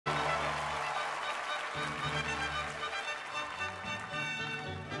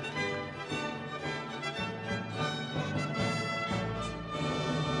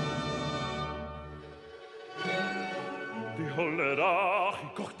Ach,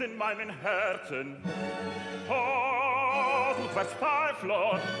 kocht in meinen Herzen. Tod und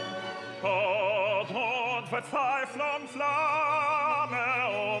Verzweiflung, Tod und Verzweiflung,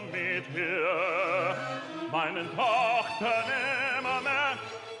 Flamme mit mir, meinen Tochter nimmermehr.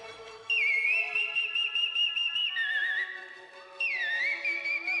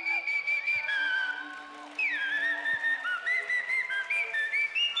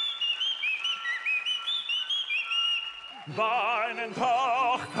 Meinen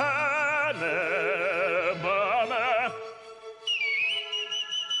Tochter nimmermehr.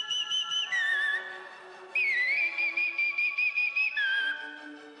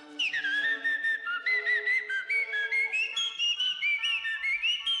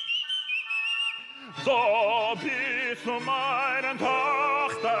 So bist du meinen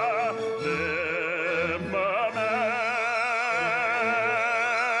Tochter nimmermehr.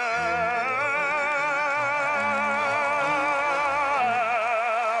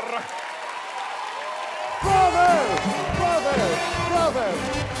 Bravo!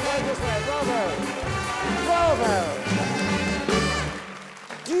 Right this way, bravo! Bravo!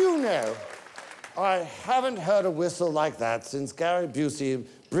 Do you know, I haven't heard a whistle like that since Gary Busey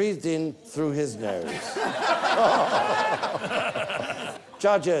breathed in through his nose.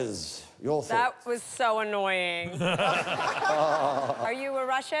 Judges, your thoughts. That was so annoying. Are you a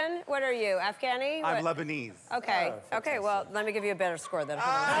Russian? What are you, Afghani? I'm What? Lebanese. Okay, okay, well, let me give you a better score then.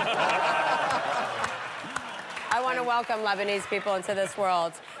 I want to welcome Lebanese people into this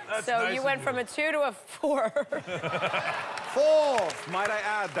world. That's so nice you of went you. from a 2 to a 4. 4. Might I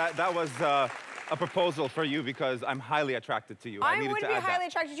add that was a proposal for you because I'm highly attracted to you. I needed would to be add highly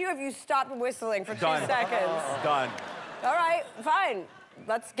that. attracted to you if you stopped whistling for Done. 2 seconds. Done. All right, fine.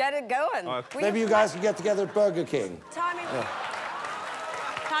 Let's get it going. Maybe you guys can get together at Burger King. Tommy.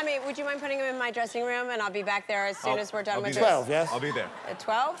 Tommy, would you mind putting him in my dressing room, and I'll be back there as soon as we're done with this? 12, yes? I'll be there. At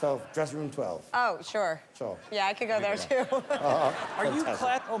 12? 12, dressing room 12. Oh, sure. Sure. Yeah, I could go there too. Are you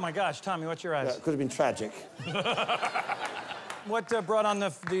clad? Oh my gosh, Tommy, what's your eyes? That could have been tragic. What brought on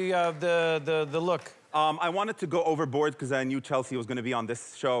the look? I wanted to go overboard because I knew Chelsea was going to be on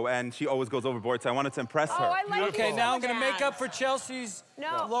this show, and she always goes overboard, so I wanted to impress her. Oh, I like Okay, you now so I'm going to bad. make up for Chelsea's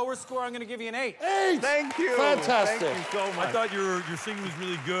No. lower score. I'm going to give you an 8. 8! Thank you. Fantastic. Thank you so much. I thought your singing was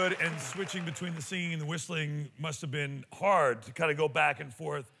really good, and switching between the singing and the whistling must have been hard to kind of go back and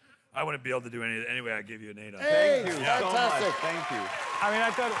forth. I wouldn't be able to do any of it anyway. I give you an 8 on that. Thank you so Fantastic. much. Thank you. I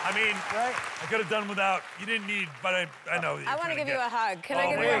could have done without. You didn't need, but I know. I want to give you a hug. Can I Oh,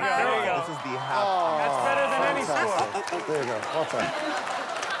 give there you a you go. hug? There you go. This is the half. That's better than any score. There you go. What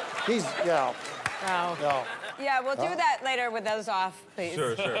He's, yeah. Oh. Yeah. Yeah, we'll do that later with those off, please.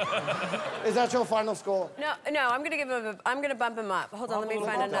 Sure. Is that your final score? No, I'm gonna give him. I'm gonna bump him up. Hold on, let me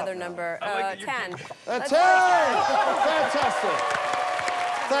find another number. I like that you 10. A 10! Let's go. Fantastic.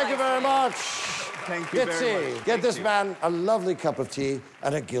 Thank you very much. Thank you very much. Get this man a lovely cup of tea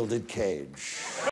and a gilded cage.